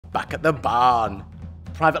back at the barn.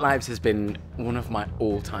 Private Lives has been one of my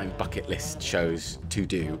all-time bucket list shows to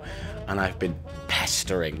do, and I've been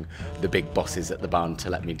pestering the big bosses at the barn to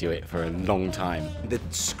let me do it for a long time. The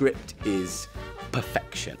script is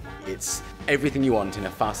perfection. It's everything you want in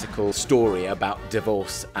a farcical story about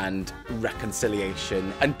divorce and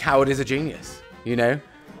reconciliation, and Coward is a genius, you know?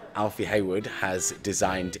 Alfie Hayward has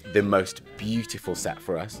designed the most beautiful set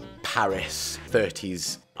for us. Paris,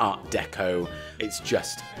 30s Art Deco. It's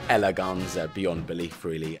just eleganza beyond belief,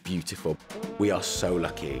 really beautiful. We are so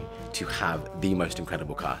lucky to have the most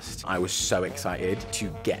incredible cast. I was so excited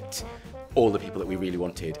to get all the people that we really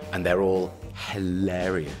wanted, and they're all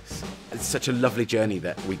hilarious. It's such a lovely journey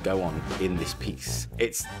that we go on in this piece.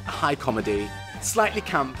 It's high comedy, slightly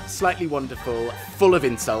camp, slightly wonderful, full of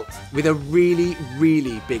insults, with a really,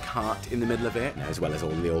 really big heart in the middle of it, as well as all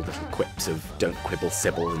the old little quips of don't quibble,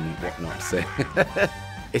 Sybil and whatnot. So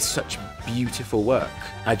it's such beautiful work.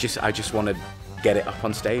 I just want to get it up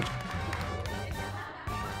on stage.